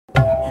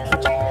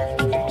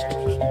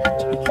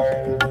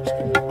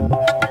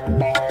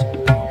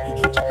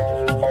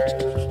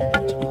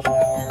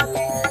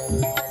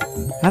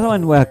Hello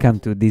and welcome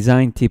to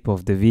Design Tip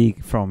of the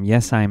Week from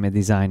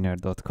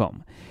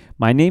YesI'mADesigner.com.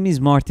 My name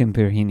is Martin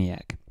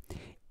Perhiniak.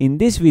 In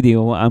this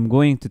video, I'm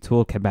going to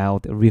talk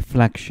about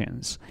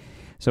reflections.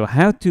 So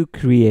how to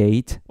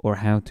create or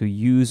how to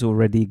use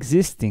already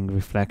existing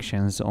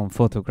reflections on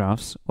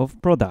photographs of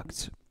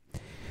products.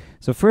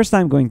 So first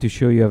I'm going to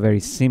show you a very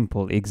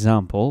simple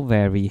example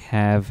where we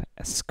have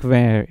a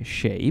square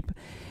shape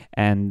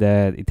and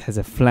it has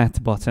a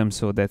flat bottom,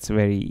 so that's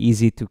very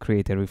easy to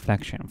create a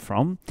reflection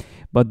from.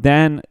 But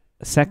then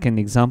second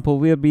example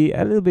will be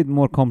a little bit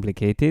more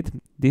complicated.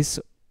 This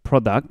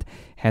product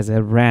has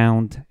a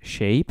round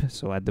shape,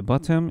 so at the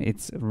bottom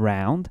it's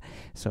round,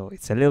 so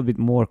it's a little bit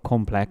more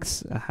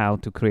complex how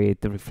to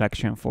create the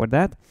reflection for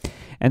that.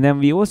 And then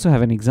we also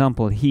have an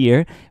example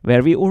here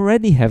where we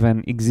already have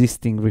an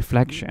existing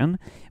reflection,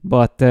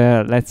 but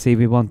let's say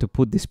we want to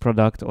put this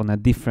product on a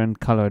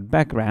different colored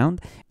background,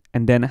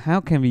 and then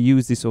how can we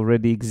use this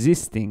already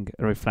existing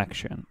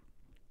reflection?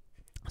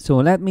 So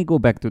let me go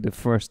back to the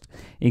first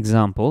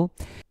example,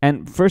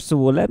 and first of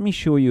all let me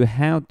show you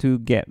how to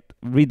get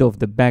rid of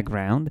the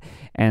background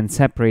and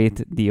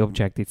separate the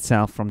object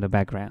itself from the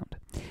background.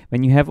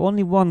 When you have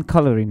only one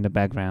color in the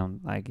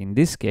background, like in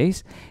this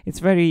case, it's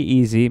very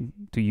easy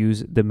to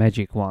use the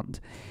magic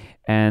wand.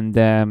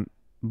 And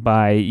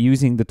by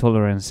using the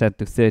tolerance set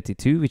to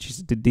 32, which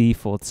is the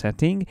default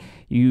setting,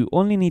 you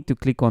only need to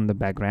click on the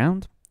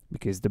background.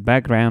 Because the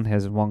background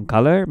has one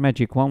color,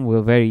 Magic Wand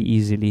will very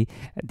easily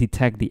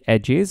detect the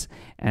edges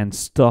and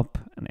stop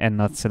and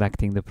not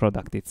selecting the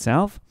product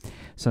itself.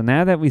 So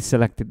now that we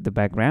selected the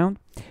background,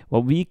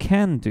 what we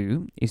can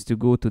do is to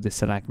go to the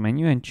select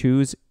menu and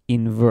choose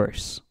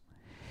inverse.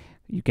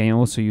 You can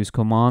also use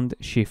Command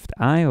Shift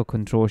I or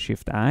Control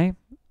Shift I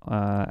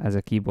as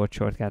a keyboard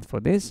shortcut for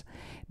this.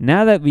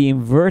 Now that we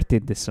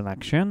inverted the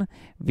selection,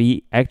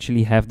 we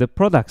actually have the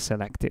product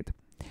selected.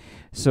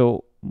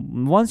 So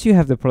once you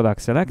have the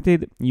product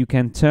selected, you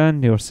can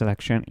turn your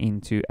selection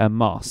into a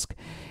mask.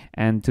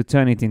 And to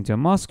turn it into a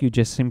mask, you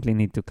just simply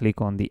need to click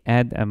on the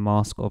Add a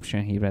Mask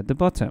option here at the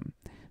bottom.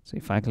 So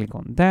if I click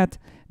on that,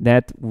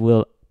 that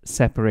will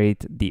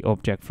separate the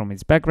object from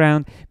its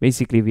background.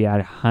 Basically, we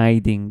are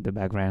hiding the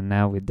background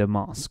now with the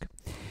mask.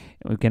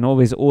 You can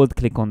always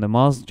alt-click on the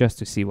mask just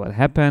to see what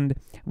happened.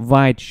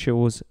 White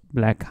shows,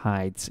 black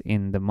hides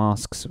in the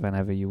masks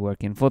whenever you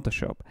work in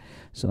Photoshop.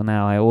 So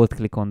now I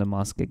alt-click on the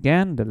mask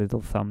again, the little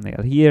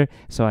thumbnail here,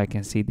 so I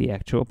can see the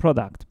actual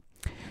product.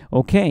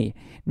 Okay,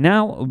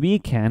 now we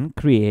can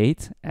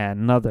create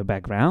another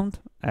background,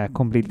 a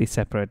completely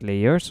separate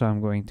layer. So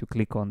I'm going to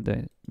click on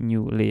the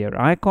new layer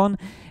icon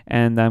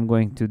and I'm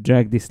going to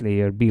drag this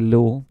layer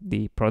below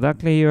the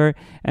product layer,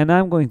 and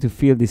I'm going to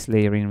fill this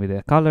layer in with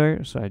a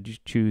color. So I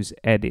just choose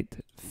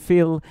Edit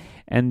Fill,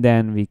 and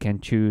then we can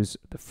choose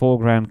the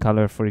foreground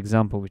color, for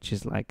example, which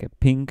is like a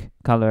pink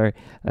color.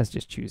 Let's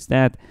just choose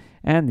that,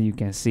 and you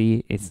can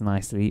see it's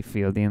nicely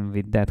filled in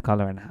with that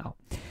color now.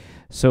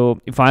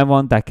 So if I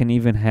want, I can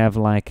even have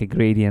like a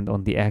gradient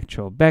on the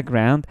actual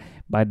background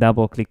by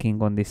double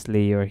clicking on this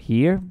layer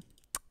here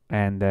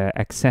and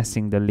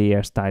accessing the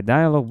layer style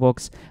dialog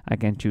box. I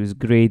can choose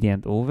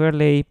gradient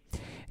overlay.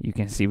 You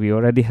can see we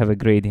already have a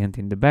gradient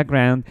in the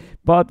background,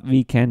 but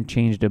we can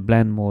change the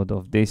blend mode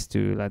of this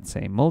to, let's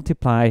say,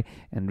 multiply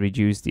and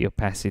reduce the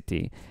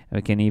opacity.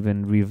 We can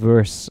even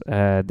reverse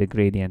the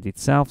gradient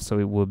itself, so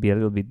it will be a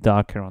little bit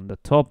darker on the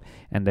top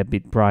and a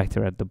bit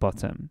brighter at the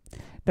bottom.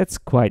 That's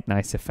quite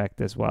nice effect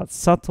as well. It's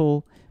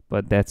subtle,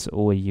 but that's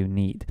all you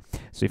need.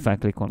 So if I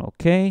click on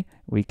OK,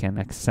 we can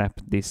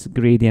accept this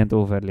gradient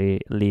overlay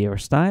layer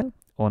style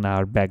on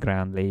our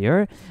background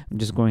layer. I'm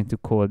just going to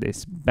call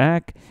this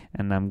back,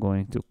 and I'm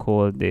going to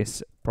call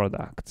this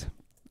product.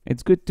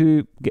 It's good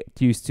to get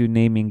used to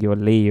naming your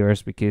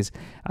layers, because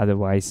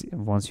otherwise,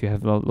 once you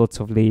have lots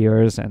of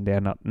layers and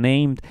they're not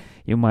named,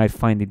 you might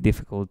find it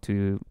difficult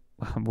to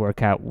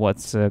work out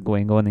what's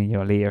going on in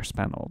your layers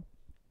panel.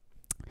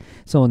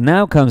 So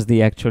now comes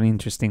the actual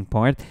interesting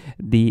part,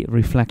 the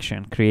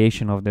reflection,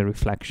 creation of the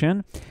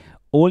reflection.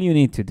 All you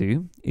need to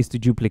do is to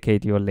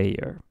duplicate your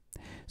layer.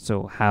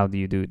 So how do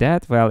you do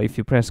that? Well, if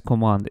you press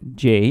Command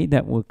J,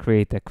 that will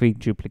create a quick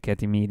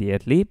duplicate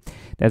immediately.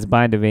 That's,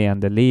 by the way,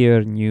 under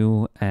Layer,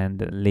 New,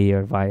 and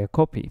Layer via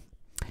Copy.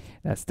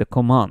 That's the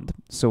command.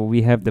 So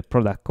we have the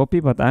product copy,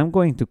 but I'm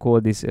going to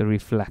call this a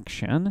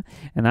reflection,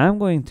 and I'm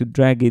going to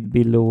drag it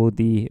below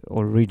the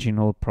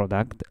original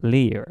product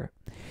layer.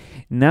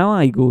 Now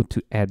I go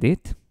to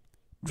Edit,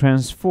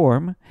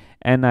 Transform,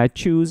 and I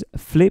choose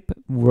Flip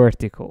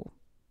Vertical.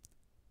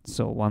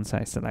 So once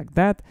I select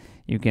that,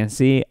 you can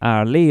see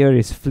our layer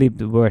is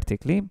flipped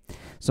vertically.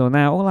 So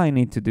now all I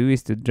need to do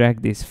is to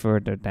drag this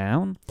further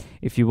down.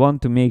 If you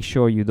want to make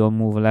sure you don't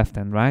move left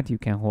and right, you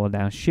can hold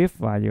down Shift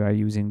while you are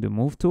using the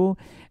Move tool,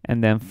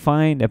 and then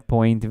find a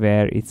point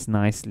where it's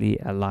nicely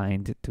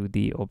aligned to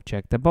the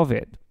object above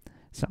it.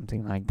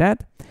 Something like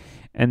that.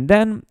 And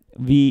then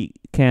we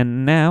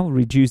can now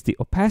reduce the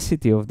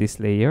opacity of this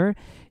layer.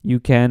 You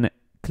can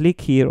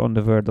click here on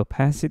the word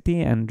opacity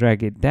and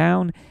drag it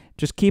down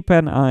just keep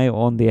an eye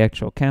on the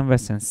actual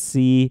canvas and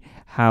see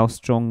how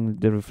strong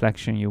the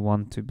reflection you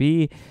want to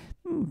be.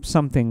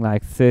 Something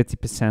like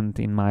 30%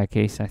 in my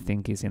case I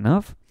think is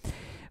enough.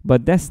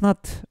 But that's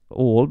not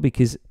all,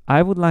 because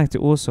I would like to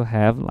also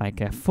have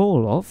like a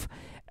fall off.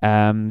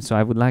 So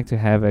I would like to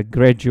have a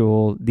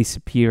gradual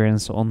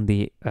disappearance on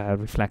the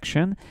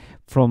reflection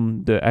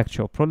from the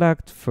actual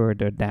product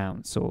further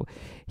down. So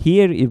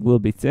here it will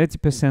be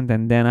 30%,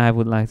 and then I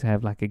would like to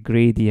have like a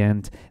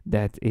gradient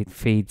that it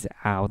fades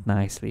out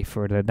nicely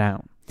further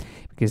down,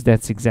 because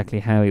that's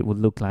exactly how it would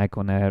look like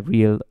on a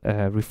real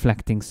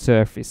reflecting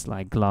surface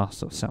like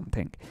glass or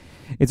something.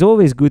 It's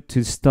always good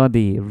to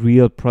study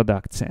real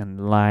products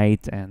and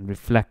light and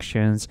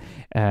reflections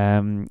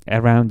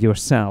around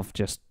yourself.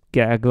 Just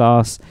get a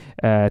glass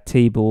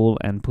table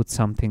and put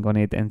something on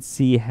it and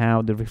see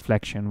how the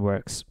reflection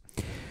works.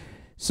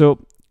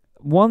 So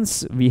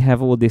once we have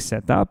all this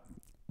set up,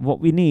 what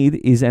we need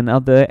is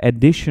another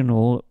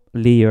additional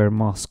layer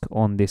mask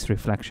on this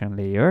reflection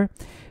layer.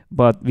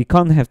 But we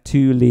can't have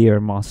two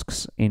layer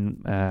masks in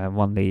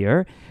one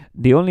layer.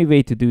 The only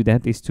way to do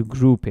that is to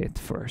group it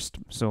first.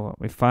 So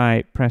if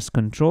I press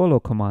Ctrl or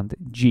Command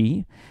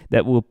G,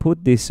 that will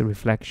put this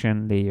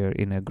reflection layer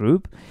in a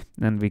group,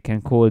 and we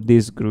can call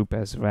this group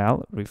as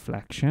well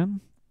reflection,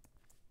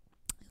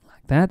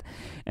 like that.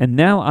 And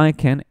now I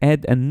can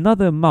add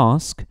another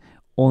mask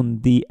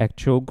on the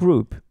actual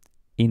group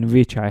in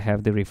which I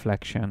have the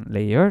reflection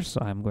layer.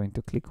 So I'm going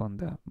to click on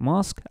the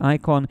mask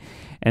icon,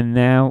 and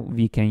now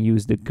we can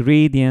use the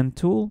gradient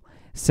tool,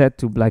 set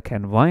to black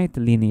and white,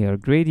 linear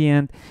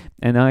gradient,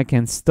 and I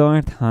can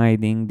start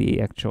hiding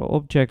the actual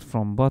object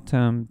from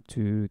bottom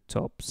to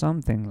top,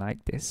 something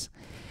like this.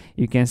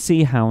 You can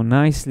see how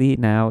nicely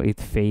now it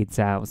fades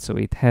out. So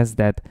it has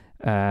that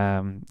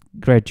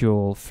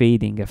gradual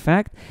fading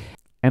effect.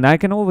 And I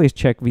can always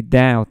check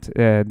without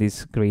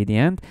this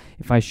gradient.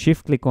 If I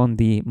shift click on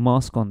the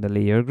mask on the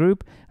layer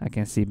group, I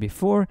can see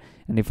before,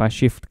 and if I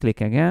shift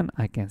click again,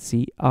 I can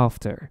see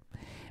after.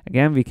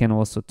 Again, we can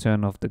also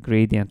turn off the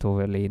gradient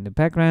overlay in the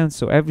background,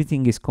 so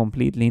everything is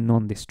completely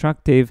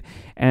non-destructive,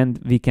 and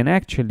we can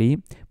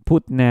actually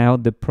put now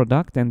the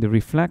product and the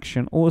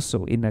reflection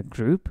also in a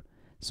group.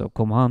 So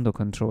Command or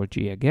Control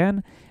G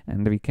again,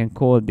 and we can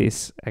call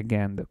this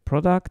again the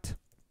product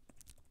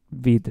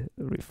with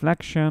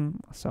reflection,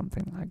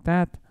 something like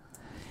that.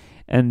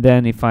 And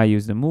then if I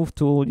use the move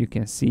tool, you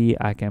can see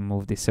I can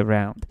move this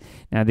around.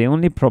 Now the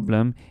only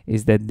problem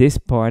is that this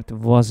part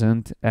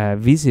wasn't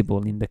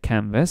visible in the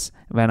canvas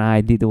when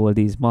I did all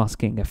these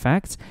masking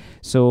effects.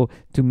 So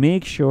to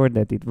make sure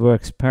that it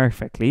works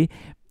perfectly,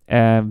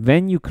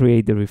 when you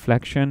create the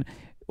reflection,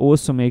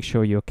 also make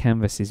sure your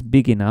canvas is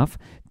big enough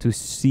to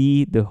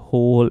see the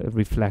whole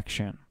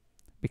reflection,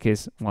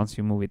 because once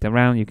you move it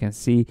around, you can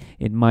see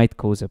it might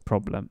cause a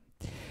problem.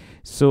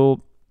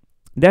 So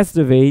that's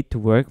the way to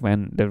work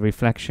when the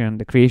reflection,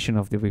 the creation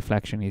of the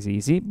reflection is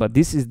easy, but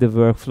this is the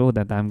workflow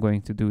that I'm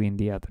going to do in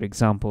the other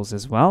examples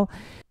as well.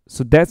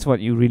 So that's what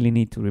you really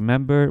need to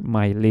remember,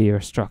 my layer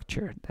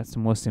structure. That's the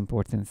most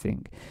important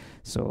thing.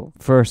 So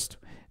first,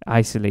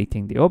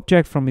 isolating the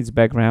object from its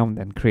background,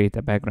 then create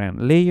a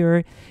background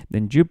layer,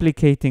 then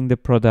duplicating the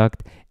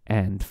product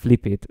and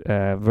flip it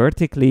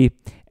vertically,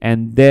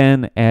 and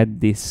then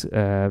add this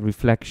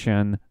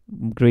reflection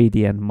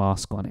gradient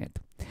mask on it.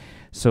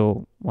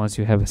 So once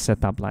you have a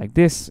setup like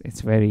this,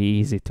 it's very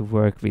easy to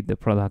work with the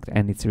product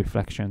and its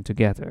reflection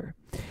together.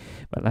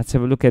 But let's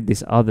have a look at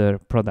this other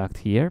product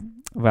here.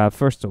 Well,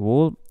 first of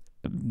all,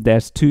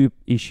 there's two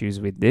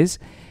issues with this.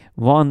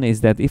 One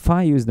is that if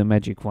I use the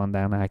magic wand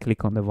and I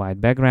click on the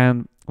white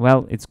background,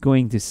 well, it's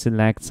going to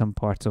select some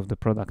parts of the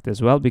product as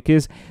well,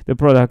 because the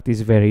product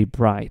is very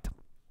bright.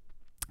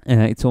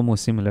 It's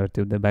almost similar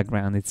to the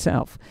background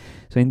itself.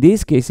 So in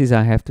these cases,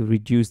 I have to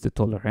reduce the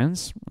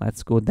tolerance.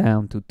 Let's go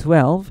down to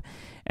 12,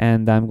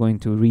 and I'm going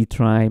to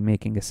retry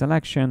making a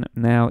selection.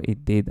 Now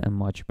it did a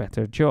much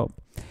better job.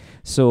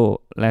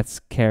 So let's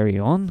carry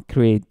on,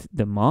 create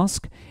the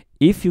mask.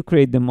 If you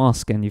create the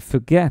mask and you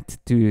forget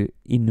to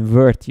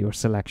invert your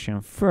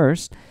selection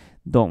first,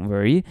 don't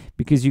worry,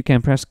 because you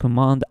can press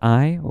Command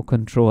I or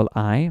Control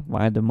I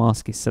while the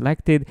mask is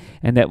selected,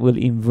 and that will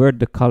invert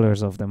the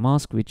colors of the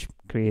mask, which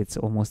creates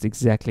almost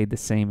exactly the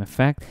same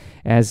effect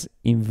as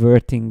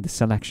inverting the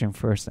selection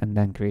first and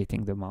then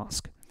creating the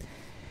mask.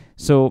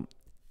 So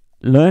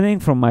learning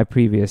from my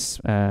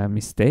previous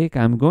mistake,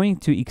 I'm going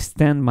to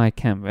extend my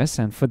canvas,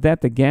 and for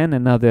that, again,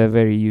 another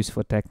very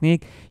useful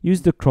technique,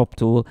 use the crop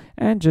tool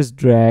and just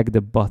drag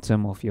the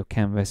bottom of your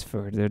canvas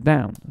further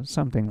down,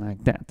 something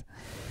like that.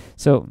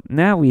 So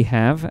now we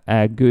have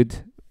a good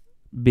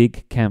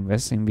big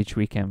canvas in which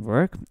we can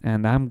work,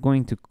 and I'm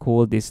going to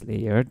call this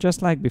layer,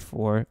 just like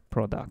before,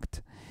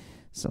 product.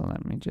 So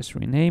let me just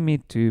rename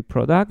it to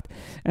product,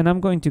 and I'm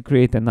going to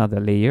create another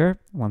layer.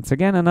 Once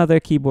again, another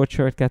keyboard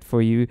shortcut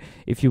for you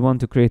if you want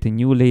to create a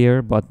new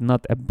layer, but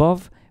not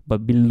above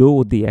but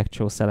below the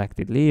actual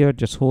selected layer.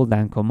 Just hold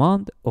down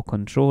Command or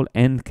Control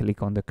and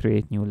click on the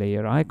create new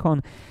layer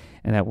icon,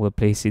 and that will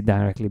place it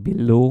directly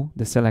below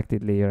the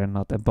selected layer and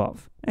not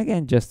above.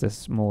 Again, just a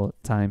small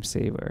time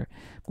saver.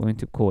 I'm going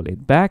to call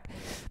it back.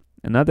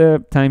 Another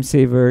time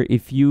saver,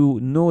 if you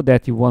know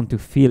that you want to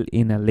fill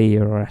in a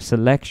layer or a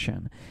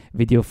selection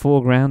with your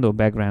foreground or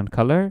background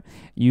color,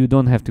 you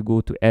don't have to go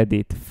to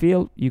edit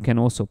fill. You can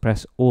also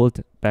press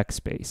Alt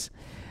backspace.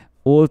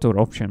 Alt or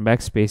Option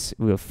backspace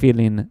will fill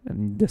in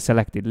the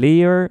selected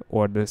layer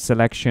or the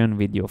selection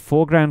with your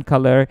foreground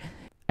color,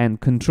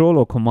 and Control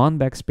or Command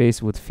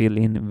backspace would fill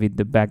in with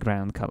the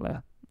background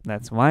color.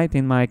 That's white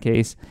in my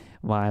case,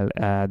 while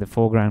the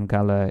foreground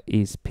color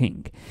is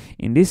pink.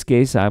 In this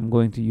case, I'm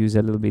going to use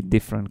a little bit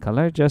different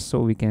color just so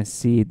we can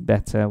see it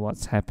better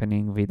what's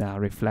happening with our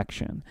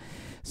reflection.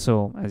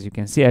 So as you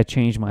can see, I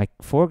changed my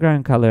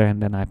foreground color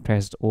and then I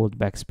pressed Alt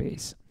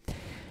backspace.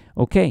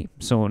 Okay,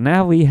 so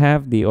now we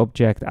have the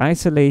object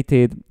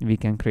isolated. We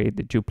can create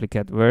the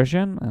duplicate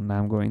version, and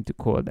I'm going to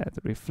call that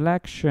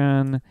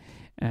reflection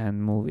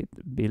and move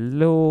it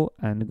below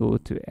and go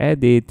to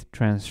edit,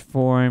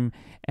 transform,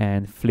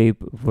 and flip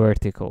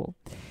vertical.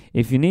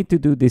 If you need to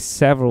do this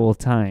several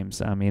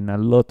times, I mean a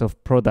lot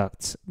of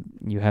products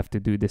you have to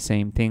do the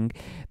same thing,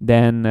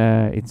 then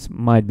it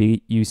might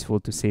be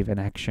useful to save an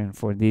action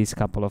for these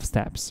couple of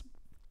steps.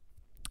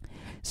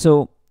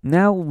 So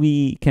now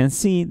we can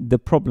see the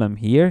problem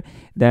here,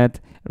 that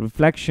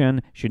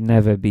reflection should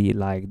never be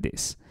like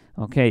this.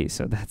 Okay,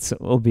 so that's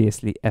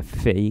obviously a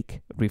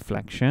fake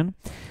reflection.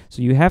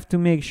 So you have to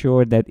make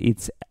sure that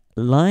it's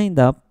lined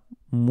up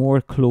more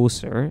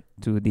closer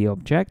to the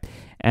object,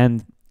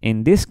 and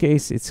in this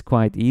case it's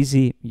quite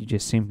easy. You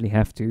just simply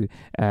have to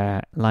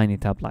line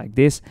it up like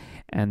this,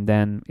 and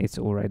then it's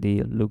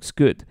already looks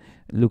good.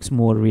 It looks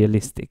more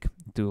realistic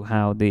to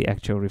how the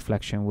actual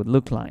reflection would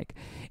look like.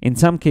 In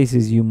some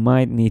cases you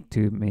might need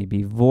to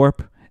maybe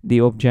warp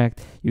the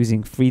object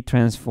using free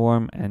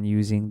transform, and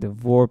using the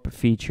warp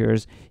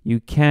features you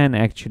can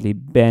actually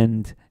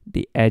bend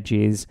the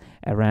edges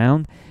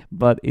around,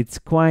 but it's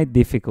quite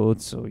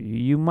difficult, so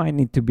you might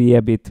need to be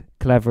a bit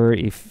clever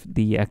if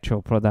the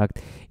actual product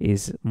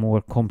is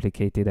more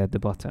complicated at the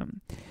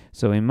bottom.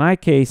 So in my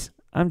case,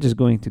 I'm just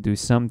going to do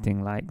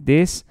something like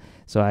this.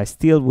 So I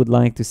still would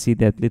like to see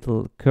that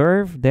little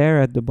curve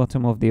there at the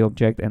bottom of the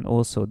object, and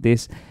also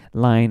this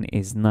line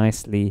is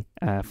nicely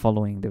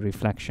following the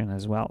reflection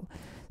as well.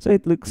 So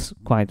it looks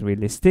quite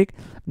realistic.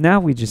 Now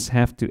we just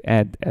have to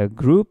add a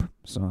group.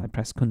 So I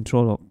press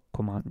Ctrl or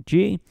Command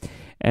G,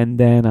 and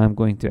then I'm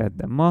going to add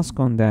the mask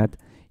on that.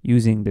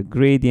 Using the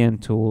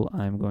gradient tool,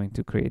 I'm going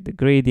to create the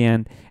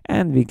gradient,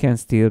 and we can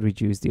still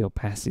reduce the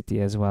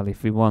opacity as well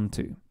if we want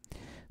to.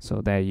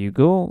 So there you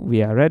go,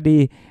 we are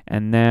ready,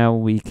 and now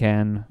we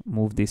can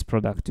move this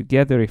product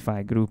together. If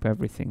I group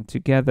everything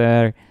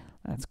together,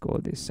 let's call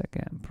this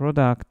second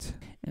product,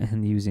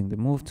 and using the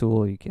move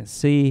tool, you can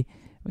see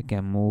we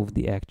can move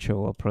the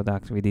actual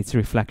product with its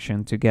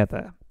reflection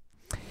together.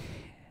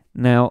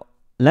 Now,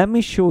 let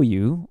me show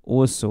you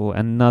also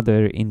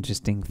another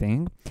interesting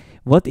thing.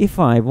 What if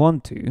I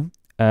want to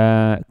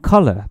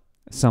color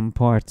some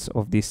parts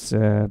of this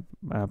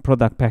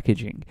product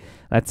packaging?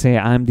 Let's say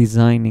I'm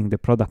designing the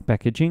product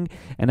packaging,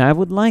 and I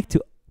would like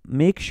to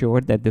make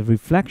sure that the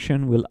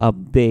reflection will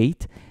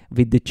update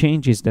with the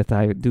changes that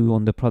I do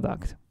on the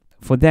product.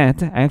 For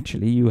that,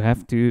 actually, you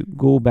have to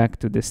go back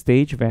to the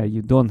stage where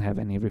you don't have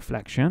any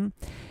reflection.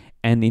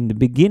 And in the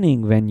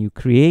beginning, when you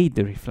create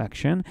the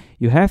reflection,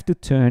 you have to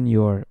turn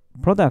your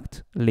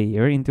product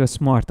layer into a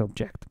smart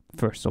object,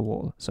 first of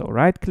all. So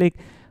right-click,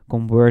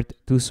 convert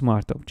to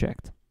smart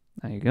object.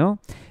 There you go.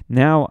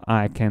 Now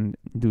I can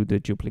do the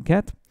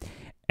duplicate.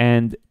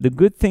 And the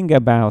good thing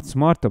about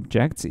smart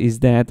objects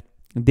is that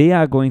they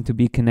are going to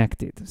be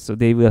connected. So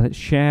they will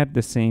share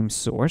the same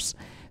source.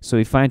 So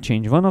if I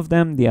change one of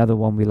them, the other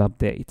one will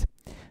update.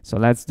 So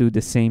let's do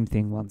the same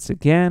thing once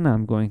again.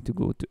 I'm going to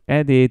go to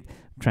edit,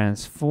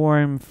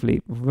 transform,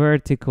 flip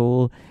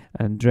vertical,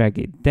 and drag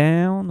it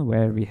down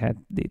where we had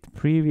it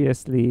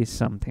previously,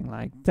 something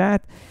like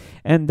that.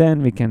 And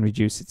then we can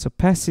reduce its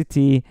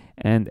opacity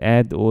and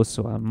add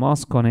also a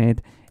mask on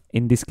it.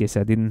 In this case,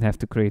 I didn't have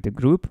to create a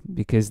group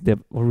because the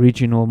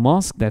original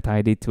mask that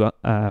I did to,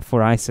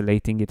 for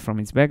isolating it from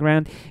its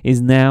background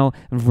is now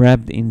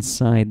wrapped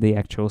inside the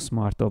actual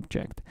smart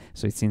object.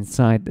 So it's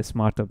inside the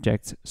smart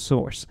object's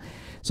source.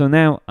 So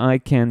now I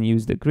can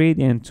use the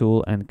gradient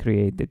tool and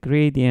create the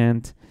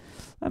gradient.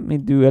 Let me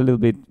do a little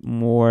bit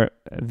more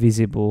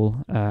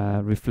visible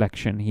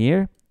reflection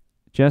here,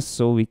 just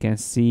so we can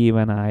see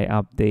when I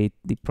update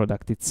the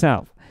product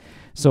itself.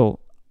 So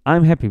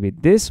I'm happy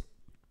with this.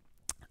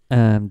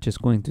 I'm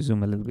just going to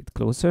zoom a little bit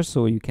closer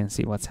so you can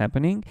see what's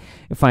happening.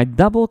 If I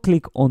double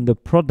click on the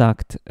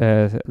product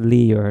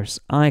layers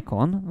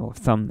icon or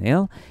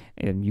thumbnail,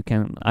 and you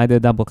can either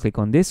double click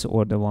on this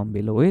or the one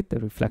below it, the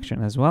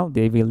reflection as well,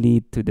 they will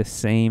lead to the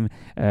same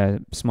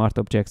smart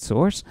object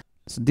source.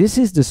 So this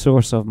is the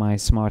source of my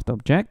smart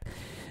object.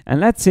 And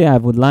let's say I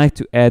would like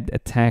to add a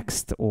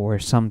text or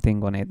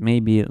something on it,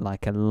 maybe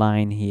like a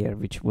line here,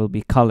 which will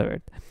be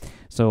colored.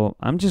 So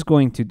I'm just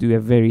going to do a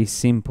very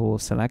simple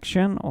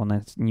selection on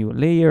a new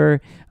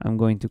layer. I'm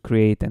going to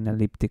create an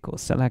elliptical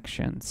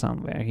selection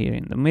somewhere here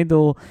in the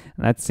middle.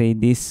 Let's say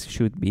this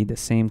should be the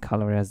same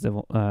color as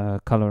the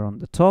color on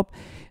the top.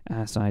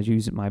 So I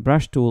use my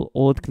brush tool,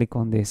 Alt click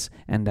on this,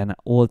 and then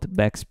Alt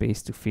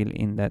backspace to fill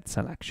in that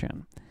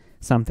selection.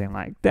 Something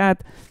like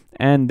that.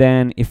 And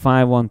then if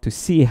I want to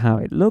see how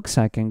it looks,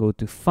 I can go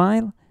to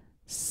File,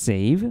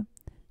 Save,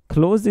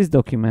 close this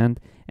document,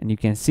 and you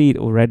can see it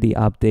already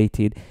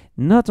updated,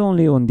 not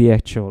only on the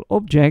actual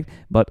object,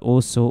 but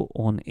also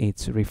on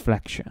its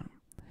reflection.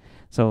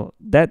 So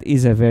that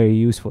is a very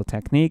useful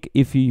technique.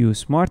 If you use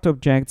smart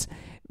objects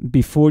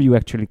before you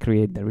actually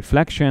create the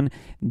reflection,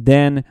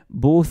 then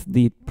both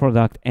the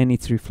product and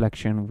its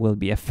reflection will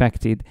be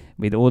affected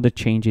with all the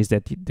changes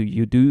that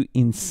you do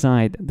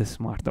inside the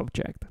smart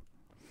object.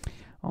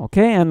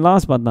 Okay, and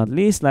last but not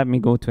least, let me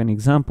go to an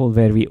example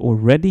where we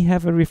already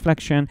have a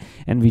reflection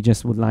and we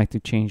just would like to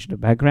change the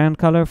background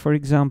color, for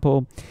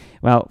example.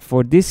 Well,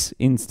 for this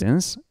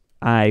instance,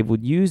 I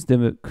would use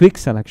the quick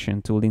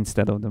selection tool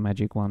instead of the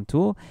magic wand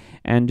tool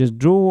and just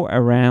draw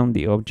around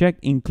the object,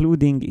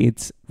 including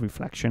its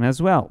reflection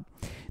as well.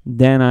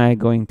 Then I'm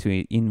going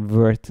to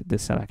invert the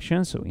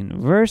selection, so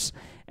inverse,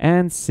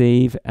 and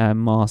save a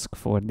mask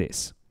for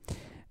this.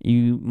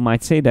 You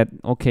might say that,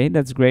 okay,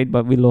 that's great,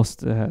 but we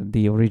lost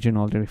the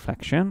original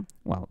reflection.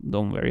 Well,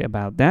 don't worry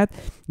about that.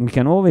 We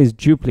can always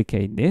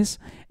duplicate this,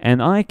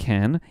 and I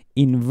can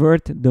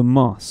invert the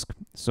mask.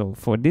 So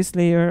for this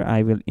layer,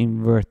 I will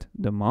invert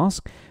the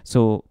mask.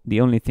 So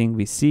the only thing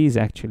we see is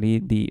actually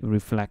the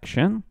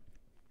reflection.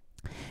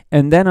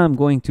 And then I'm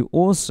going to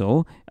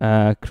also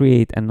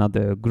create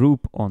another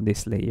group on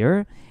this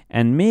layer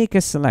and make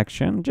a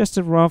selection, just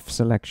a rough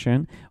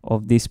selection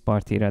of this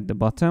part here at the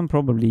bottom,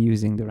 probably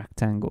using the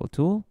rectangle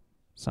tool,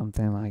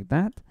 something like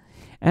that.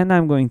 And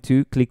I'm going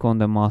to click on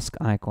the mask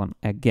icon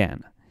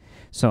again.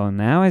 So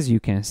now, as you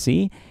can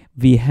see,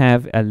 we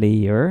have a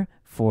layer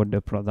for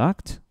the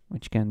product,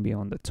 which can be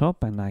on the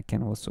top, and I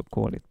can also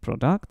call it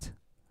product.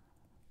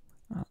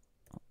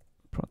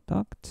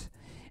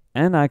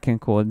 And I can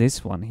call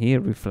this one here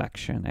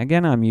reflection.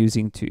 Again, I'm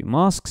using two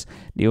masks.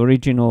 The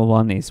original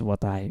one is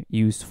what I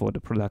used for the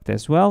product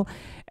as well.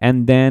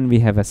 And then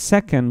we have a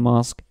second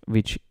mask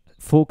which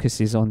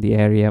focuses on the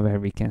area where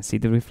we can see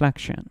the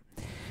reflection.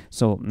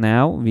 So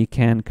now we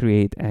can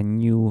create a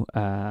new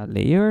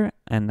layer,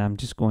 and I'm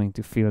just going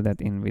to fill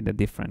that in with a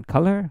different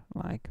color,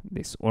 like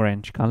this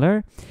orange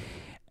color.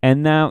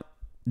 And now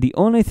the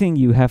only thing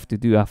you have to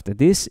do after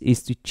this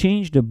is to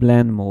change the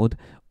blend mode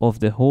of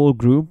the whole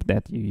group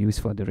that you use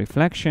for the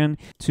reflection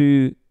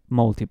to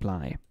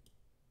multiply.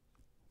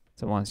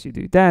 So once you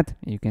do that,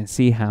 you can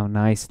see how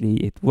nicely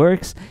it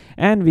works,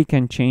 and we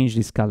can change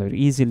this color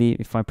easily.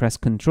 If I press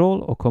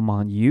Ctrl or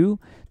Command U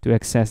to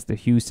access the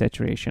hue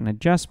saturation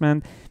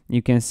adjustment,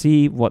 you can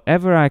see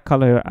whatever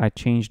color I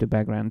change the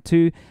background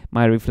to,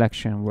 my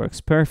reflection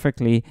works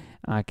perfectly.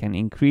 I can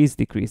increase,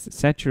 decrease the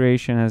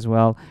saturation as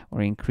well,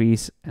 or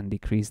increase and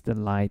decrease the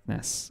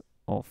lightness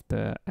of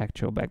the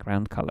actual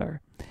background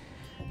color.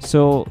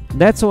 So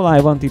that's all I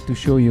wanted to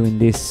show you in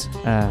this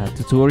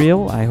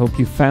tutorial. I hope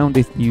you found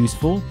it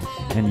useful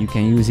and you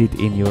can use it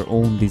in your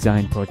own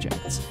design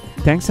projects.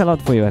 Thanks a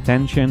lot for your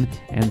attention,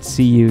 and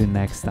see you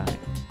next time.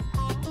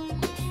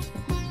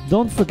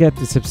 Don't forget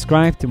to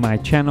subscribe to my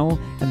channel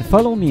and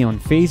follow me on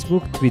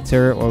Facebook,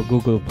 Twitter or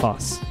Google+.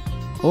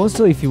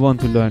 Also, if you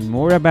want to learn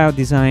more about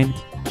design,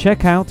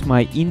 check out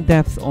my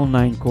in-depth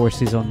online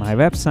courses on my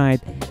website,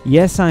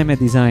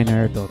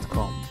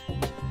 yesimadesigner.com.